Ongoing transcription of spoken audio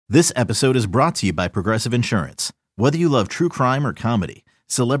This episode is brought to you by Progressive Insurance. Whether you love true crime or comedy,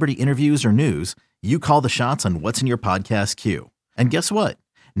 celebrity interviews or news, you call the shots on what's in your podcast queue. And guess what?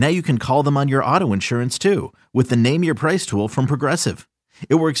 Now you can call them on your auto insurance too with the Name Your Price tool from Progressive.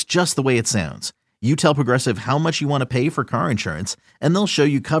 It works just the way it sounds. You tell Progressive how much you want to pay for car insurance, and they'll show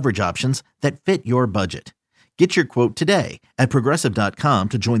you coverage options that fit your budget. Get your quote today at Progressive.com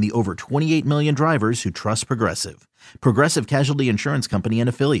to join the over 28 million drivers who trust Progressive. Progressive Casualty Insurance Company and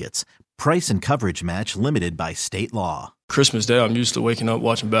Affiliates. Price and coverage match limited by state law. Christmas Day, I'm used to waking up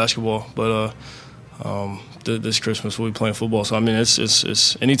watching basketball, but this Christmas we'll be playing football. So I mean,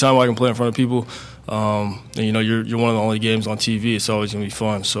 it's anytime I can play in front of people, and you know, you're one of the only games on TV. It's always gonna be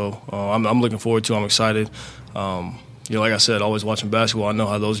fun. So I'm looking forward to it. I'm excited. You know, like I said, always watching basketball, I know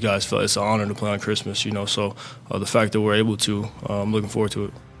how those guys felt. It's an honor to play on Christmas, you know. So the fact that we're able to, I'm looking forward to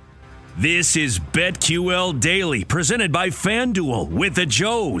it. This is BetQL Daily, presented by FanDuel with the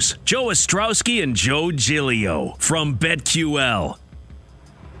Joes, Joe Ostrowski and Joe Giglio from BetQL.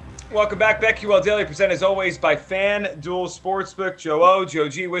 Welcome back. BetQL Daily, presented as always by FanDuel Sportsbook. Joe O, Joe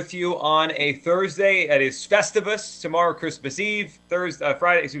G with you on a Thursday. It is Festivus. Tomorrow, Christmas Eve.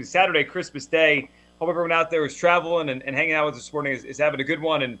 Saturday, Christmas Day. Hope everyone out there is traveling and hanging out with us this morning is having a good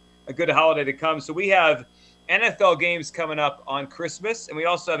one and a good holiday to come. So we have NFL games coming up on Christmas, and we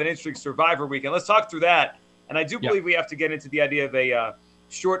also have an interesting Survivor weekend. Let's talk through that. And I do believe we have to get into the idea of a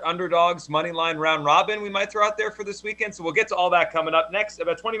short underdogs money line round robin we might throw out there for this weekend. So we'll get to all that coming up next.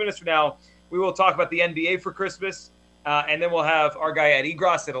 About 20 minutes from now, we will talk about the NBA for Christmas, and then we'll have our guy Ed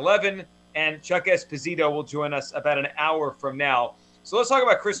Egros at 11, and Chuck Esposito will join us about an hour from now. So let's talk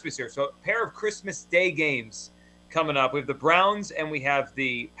about Christmas here. So a pair of Christmas Day games coming up. We have the Browns and we have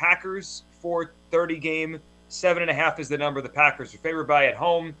the Packers. 4:30 game. 7.5 is the number the Packers are favored by at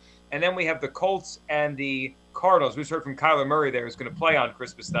home. And then we have the Colts and the Cardinals. We just heard from Kyler Murray there who's going to play on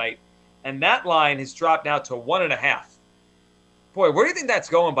Christmas night. And that line has dropped now to 1.5. Boy, where do you think that's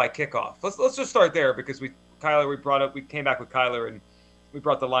going by kickoff? Let's just start there because we came back with Kyler and we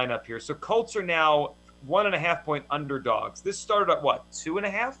brought the line up here. So Colts are now 1.5 point underdogs. This started at what,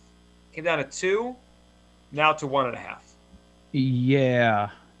 2.5? Came down to 2, now to 1.5.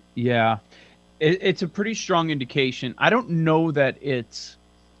 Yeah. It's a pretty strong indication. I don't know that it's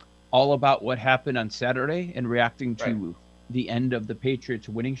all about what happened on Saturday and reacting to the end of the Patriots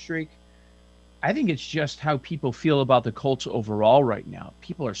winning streak. I think it's just how people feel about the Colts overall right now.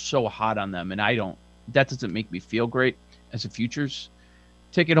 People are so hot on them, and that doesn't make me feel great as a futures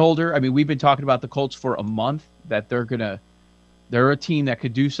ticket holder. I mean, we've been talking about the Colts for a month, that they're a team that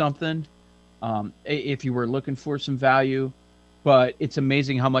could do something if you were looking for some value. But it's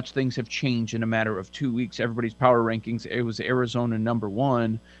amazing how much things have changed in a matter of 2 weeks. Everybody's power rankings, it was Arizona number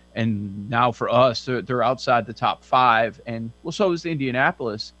 1, and now for us, they're outside the top 5. And well, so is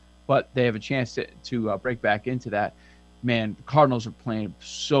Indianapolis, but they have a chance to break back into that. Man, the Cardinals are playing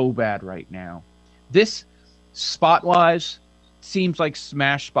so bad right now. This spot-wise seems like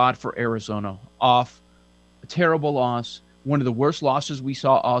smash spot for Arizona. Off a terrible loss. One of the worst losses we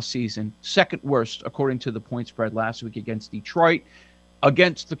saw all season. Second worst, according to the point spread last week against Detroit.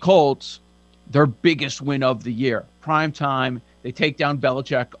 Against the Colts, their biggest win of the year. Prime time, they take down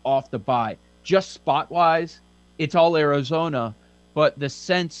Belichick off the bye. Just spot-wise, it's all Arizona. But the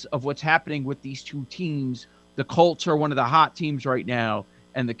sense of what's happening with these two teams, the Colts are one of the hot teams right now,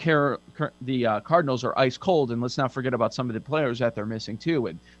 and the Cardinals are ice cold. And let's not forget about some of the players that they're missing too.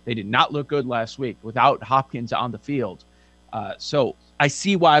 And they did not look good last week without Hopkins on the field. So I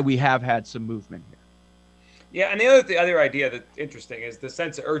see why we have had some movement here. Yeah, and the other idea that's interesting is the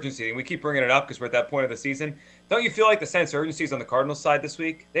sense of urgency. And we keep bringing it up because we're at that point of the season. Don't you feel like the sense of urgency is on the Cardinals side this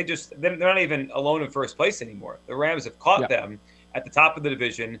week? They're not even alone in first place anymore. The Rams have caught them at the top of the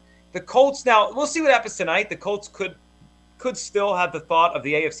division. The Colts now, we'll see what happens tonight. The Colts could still have the thought of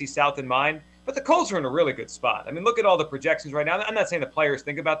the AFC South in mind, but the Colts are in a really good spot. I mean, look at all the projections right now. I'm not saying the players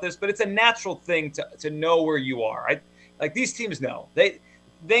think about this, but it's a natural thing to know where you are. Right? Like these teams know. They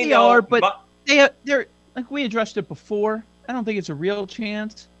know. But they're like we addressed it before. I don't think it's a real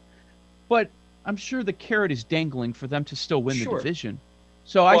chance, but I'm sure the carrot is dangling for them to still win the division.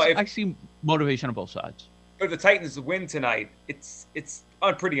 So I see motivation on both sides. If the Titans win tonight, it's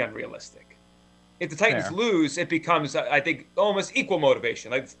pretty unrealistic. If the Titans lose, it becomes, I think, almost equal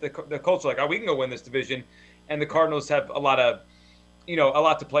motivation. Like the Colts are like, oh, we can go win this division, and the Cardinals have a lot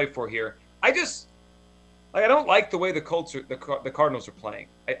to play for here. I don't like the way the Cardinals are playing.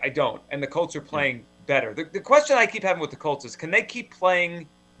 I don't, and the Colts are playing better. The question I keep having with the Colts is, can they keep playing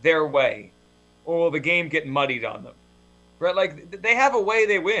their way, or will the game get muddied on them? Right? Like they have a way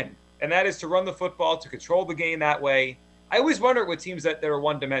they win, and that is to run the football, to control the game that way. I always wonder with teams that are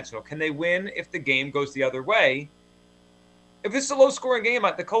one-dimensional. Can they win if the game goes the other way? If this is a low-scoring game,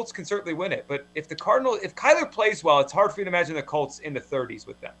 the Colts can certainly win it. But if Kyler plays well, it's hard for me to imagine the Colts in the 30s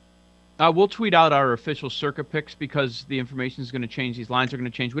with them. We'll tweet out our official circa picks because the information is going to change. These lines are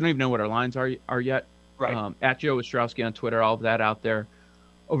going to change. We don't even know what our lines are yet. Right. At Joe Ostrowski on Twitter, all of that out there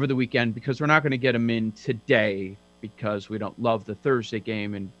over the weekend because we're not going to get them in today because we don't love the Thursday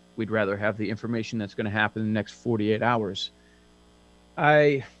game and we'd rather have the information that's going to happen in the next 48 hours.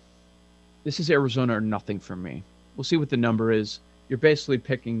 This is Arizona or nothing for me. We'll see what the number is. You're basically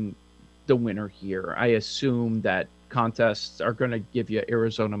picking the winner here. I assume that contests are going to give you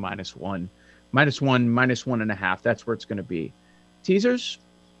Arizona -1, -1, -1.5. That's where it's going to be. Teasers?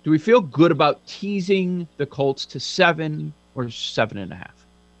 Do we feel good about teasing the Colts to 7 or 7.5?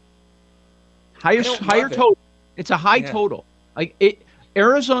 Higher total. It's a high total.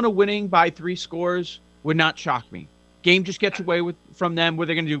 Arizona winning by 3 scores would not shock me. Game just gets away from them. What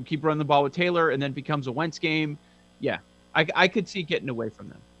they're going to do, keep running the ball with Taylor, and then becomes a Wentz game. Yeah, I could see getting away from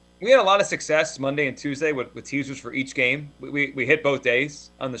them. We had a lot of success Monday and Tuesday with teasers for each game. We hit both days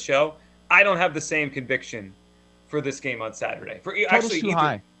on the show. I don't have the same conviction for this game on Saturday. Total's too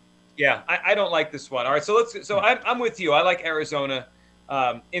high. Yeah, I don't like this one. All right, so I'm with you. I like Arizona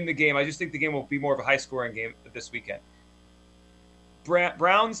in the game. I just think the game will be more of a high-scoring game this weekend.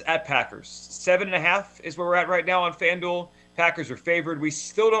 Browns at Packers. 7.5 is where we're at right now on FanDuel. Packers are favored. We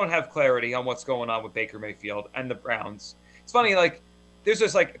still don't have clarity on what's going on with Baker Mayfield and the Browns. It's funny, there's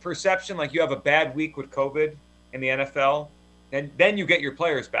this perception you have a bad week with COVID in the NFL, and then you get your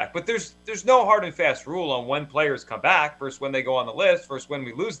players back. But there's no hard and fast rule on when players come back versus when they go on the list versus when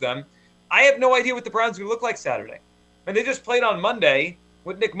we lose them. I have no idea what the Browns will look like Saturday. And they just played on Monday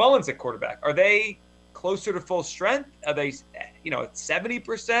with Nick Mullins at quarterback. Are they closer to full strength? Are they,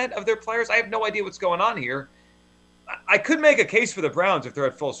 70% of their players? I have no idea what's going on here. I could make a case for the Browns if they're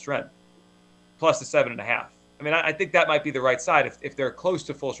at full strength, plus the 7.5. I think that might be the right side if they're close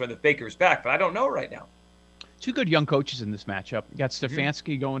to full strength, if Baker's back, but I don't know right now. 2 good young coaches in this matchup. You got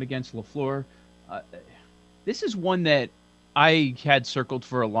Stefanski going against LaFleur. This is one that I had circled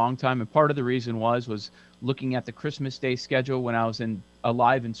for a long time, and part of the reason was looking at the Christmas Day schedule when I was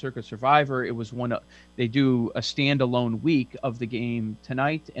live in Circa Survivor. It was they do a standalone week of the game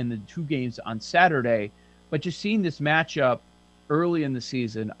tonight and the 2 games on Saturday. But just seeing this matchup early in the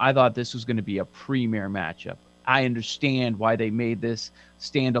season, I thought this was going to be a premier matchup. I understand why they made this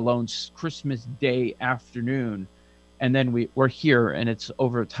standalone Christmas Day afternoon. And then we're here and it's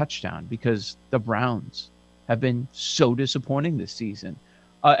over a touchdown because the Browns have been so disappointing this season.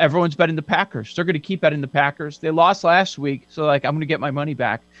 Everyone's betting the Packers. They're going to keep betting the Packers. They lost last week, so I'm going to get my money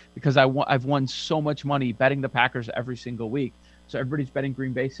back because I've won so much money betting the Packers every single week. So everybody's betting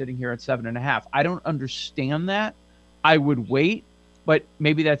Green Bay sitting here at 7.5. I don't understand that. I would wait, but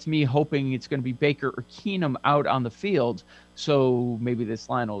maybe that's me hoping it's going to be Baker or Keenum out on the field. So maybe this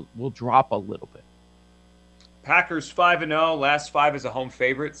line will drop a little bit. Packers 5-0, last 5 as a home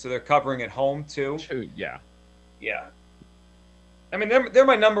favorite, so they're covering at home too. Yeah. They're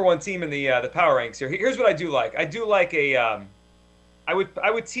my number 1 team in the power ranks here. Here's what I do like. I do like I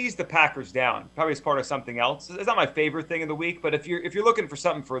would tease the Packers down, probably as part of something else. It's not my favorite thing of the week, but if you're looking for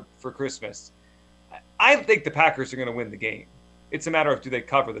something for Christmas, I think the Packers are going to win the game. It's a matter of do they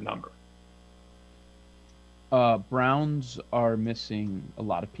cover the number. Browns are missing a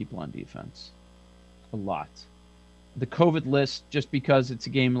lot of people on defense. A lot. The COVID list, just because it's a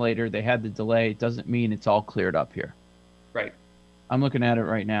game later, they had the delay, doesn't mean it's all cleared up here. Right. I'm looking at it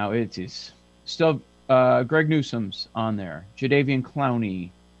right now. It is still Greg Newsom's on there. Jadeveon Clowney.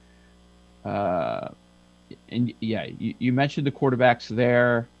 And yeah, you mentioned the quarterbacks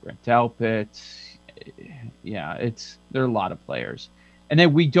there. Brent Delpit. Yeah, there are a lot of players. And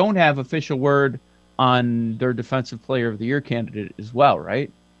then we don't have official word on their Defensive Player of the Year candidate as well,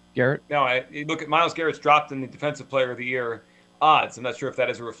 right, Garrett? No, you look at Myles Garrett's dropped in the Defensive Player of the Year odds. I'm not sure if that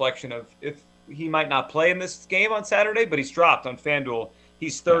is a reflection of if he might not play in this game on Saturday, but he's dropped on FanDuel.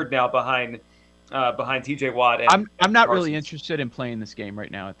 He's third now behind TJ Watt. And I'm not really interested in playing this game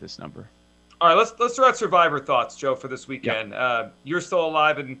right now at this number. All right, let's throw out Survivor thoughts, Joe, for this weekend. Yep. You're still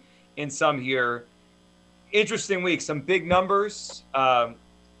alive in some here. Interesting week, some big numbers.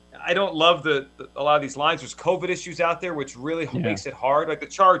 I don't love a lot of these lines. There's COVID issues out there, which really makes it hard. Like the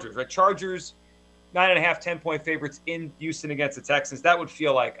Chargers, right? Chargers, 9.5, 10-point favorites in Houston against the Texans. That would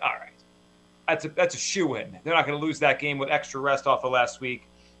feel like, all right, that's a shoo-in. They're not going to lose that game with extra rest off of last week,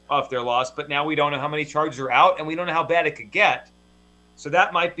 off their loss. But now we don't know how many Chargers are out, and we don't know how bad it could get. So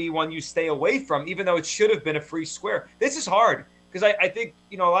that might be one you stay away from, even though it should have been a free square. This is hard. because I think,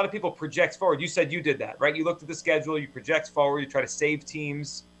 a lot of people project forward. You said you did that, right? You looked at the schedule, you project forward, you try to save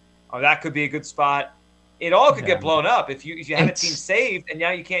teams. Oh, that could be a good spot. It all could get blown up if you had a team saved and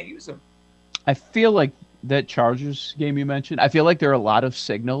now you can't use them. I feel like that Chargers game you mentioned, I feel like there are a lot of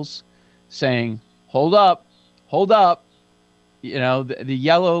signals saying, hold up. The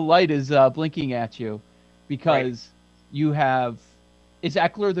yellow light is blinking at you because you have – is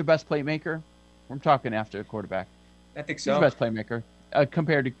Eckler their best playmaker? I'm talking after a quarterback. I think so. He's the best playmaker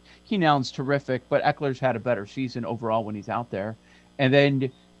compared to – Keenan Allen's terrific, but Eckler's had a better season overall when he's out there. And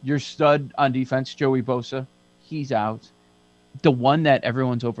then your stud on defense, Joey Bosa, he's out. The one that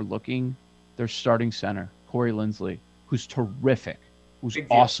everyone's overlooking, their starting center, Corey Linsley, who's terrific, who's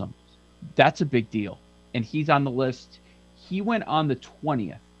awesome. That's a big deal. And he's on the list. He went on the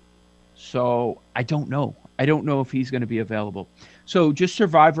 20th. So I don't know. I don't know if he's going to be available. So just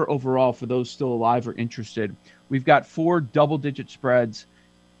Survivor overall, for those still alive or interested, we've got 4 double-digit spreads.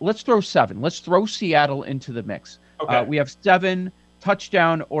 Let's throw 7. Let's throw Seattle into the mix. Okay. We have 7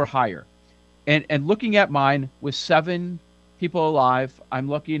 touchdown or higher. And looking at mine with 7 people alive, I'm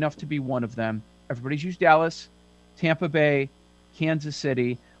lucky enough to be one of them. Everybody's used Dallas, Tampa Bay, Kansas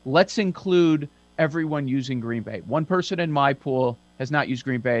City. Let's include everyone using Green Bay. One person in my pool has not used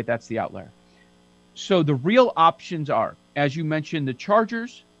Green Bay. That's the outlier. So the real options are, as you mentioned, the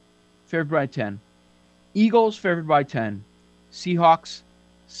Chargers, favored by 10. Eagles, favored by 10. Seahawks,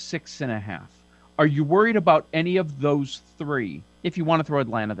 6.5. Are you worried about any of those 3? If you want to throw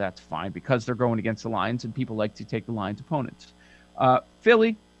Atlanta, that's fine because they're going against the Lions and people like to take the Lions' opponents.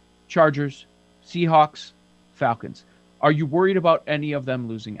 Philly, Chargers, Seahawks, Falcons. Are you worried about any of them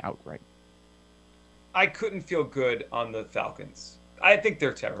losing outright? I couldn't feel good on the Falcons. I think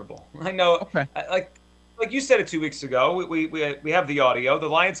they're terrible. I know. Okay. Like you said it 2 weeks ago. We have the audio. The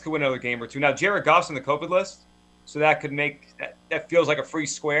Lions could win another game or two. Now Jared Goff's on the COVID list, so that could make that feels like a free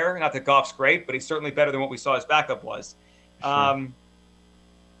square. Not that Goff's great, but he's certainly better than what we saw his backup was. Sure.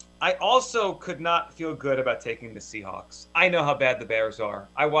 I also could not feel good about taking the Seahawks. I know how bad the Bears are.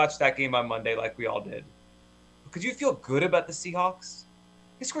 I watched that game on Monday like we all did. But could you feel good about the Seahawks?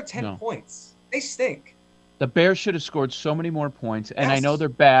 They scored 10 points. They stink. The Bears should have scored so many more points, and Yes. I know they're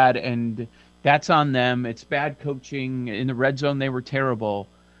bad, and that's on them. It's bad coaching. In the red zone, they were terrible.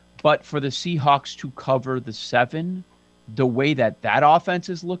 But for the Seahawks to cover the 7, the way that offense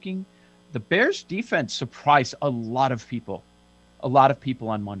is looking, the Bears' defense surprised a lot of people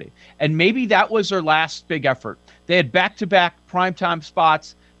on Monday. And maybe that was their last big effort. They had back-to-back primetime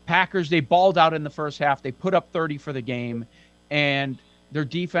spots. Packers, they balled out in the first half. They put up 30 for the game, and their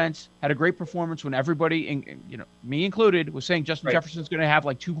defense had a great performance when everybody, me included, was saying Justin Jefferson's going to have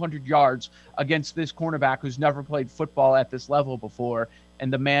like 200 yards against this cornerback who's never played football at this level before,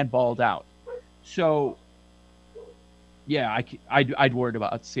 and the man balled out. So, yeah, I'd worried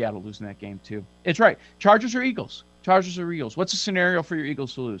about Seattle losing that game too. It's right. Chargers or Eagles? Chargers or Eagles? What's the scenario for your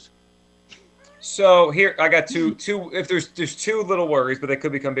Eagles to lose? So here I got two. If there's 2 little worries, but they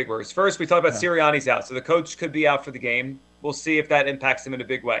could become big worries. First, we talked about Sirianni's out, so the coach could be out for the game. We'll see if that impacts him in a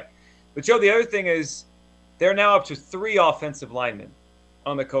big way. But Joe, the other thing is they're now up to 3 offensive linemen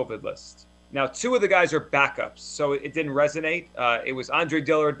on the COVID list. Now, 2 of the guys are backups, so it didn't resonate. It was Andre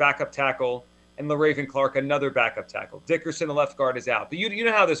Dillard, backup tackle, and LaRaven Clark, another backup tackle. Dickerson, the left guard, is out. But you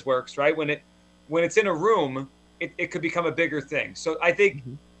know how this works, right? When it's in a room, it could become a bigger thing. So I think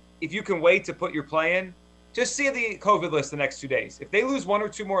if you can wait to put your play in, just see the COVID list the next 2 days. If they lose 1 or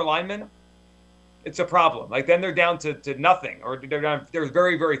 2 more linemen, it's a problem. Like then they're down to nothing, or they're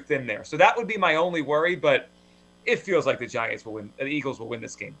very, very thin there. So that would be my only worry, but it feels like the Giants will win. The Eagles will win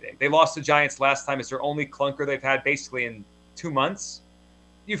this game big. They lost the Giants last time. It's their only clunker they've had basically in 2 months.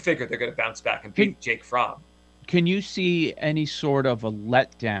 You figure they're going to bounce back and beat Jake Fromm. Can you see any sort of a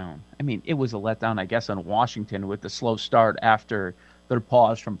letdown? I mean, it was a letdown, I guess, on Washington with the slow start after their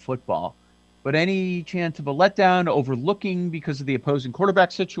pause from football. But any chance of a letdown, overlooking because of the opposing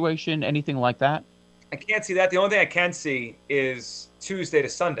quarterback situation, anything like that? I can't see that. The only thing I can see is Tuesday to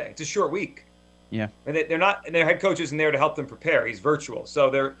Sunday. It's a short week. Yeah. And they're not, and their head coach isn't there to help them prepare. He's virtual. So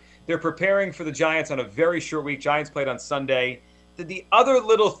they're preparing for the Giants on a very short week. Giants played on Sunday. The other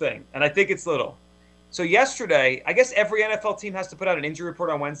little thing, and I think it's little. So yesterday, I guess every NFL team has to put out an injury report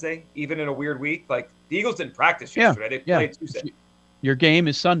on Wednesday, even in a weird week. Like the Eagles didn't practice yesterday. They played Tuesday. Your game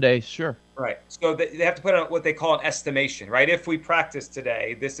is Sunday, sure. Right. So they have to put out what they call an estimation, right? If we practice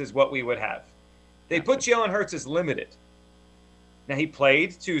today, this is what we would have. They put Jalen Hurts as limited. Now, he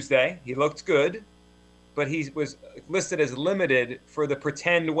played Tuesday. He looked good, but he was listed as limited for the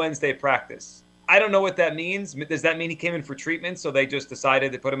pretend Wednesday practice. I don't know what that means. Does that mean he came in for treatment, so they just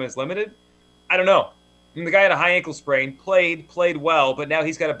decided to put him as limited? I don't know. And the guy had a high ankle sprain, played well, but now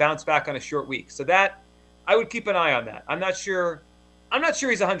he's got to bounce back on a short week. So that, I would keep an eye on that. I'm not sure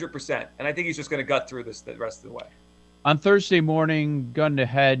he's 100%, and I think he's just going to gut through this the rest of the way. On Thursday morning, gun to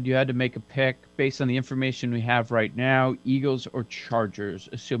head, you had to make a pick based on the information we have right now, Eagles or Chargers,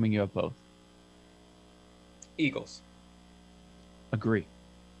 assuming you have both. Eagles. Agree.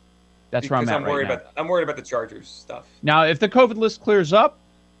 That's where I'm at right now. I'm worried about the Chargers stuff. Now, if the COVID list clears up,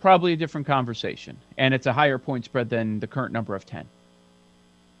 probably a different conversation, and it's a higher point spread than the current number of 10.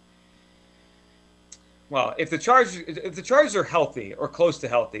 Well, if the Chargers are healthy or close to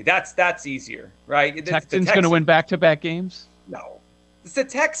healthy, that's easier, right? The Texans going to win back-to-back games? No, it's the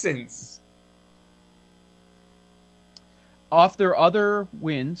Texans. Off their other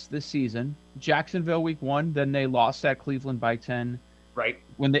wins this season, Jacksonville week 1, then they lost at Cleveland by 10. Right.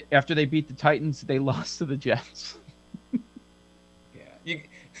 After they beat the Titans, they lost to the Jets. Yeah,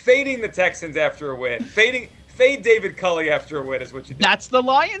 fading the Texans after a win, fade David Culley after a win is what you do. That's the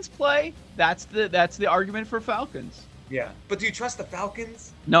Lions play. That's the argument for Falcons. Yeah, but do you trust the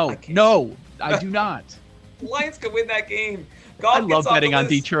Falcons? No, I do not. Lions could win that game. I love betting on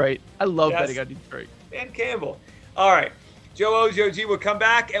Detroit. betting on Detroit. Dan Campbell. All right. Joe O, Joe G will come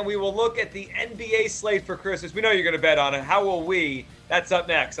back, and we will look at the NBA slate for Christmas. We know you're going to bet on it. How will we? That's up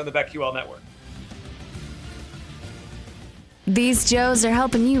next on the BetQL Network. These Joes are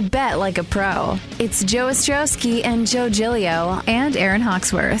helping you bet like a pro. It's Joe Ostrowski and Joe Giglio and Aaron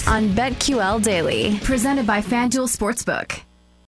Hawksworth on BetQL Daily, presented by FanDuel Sportsbook.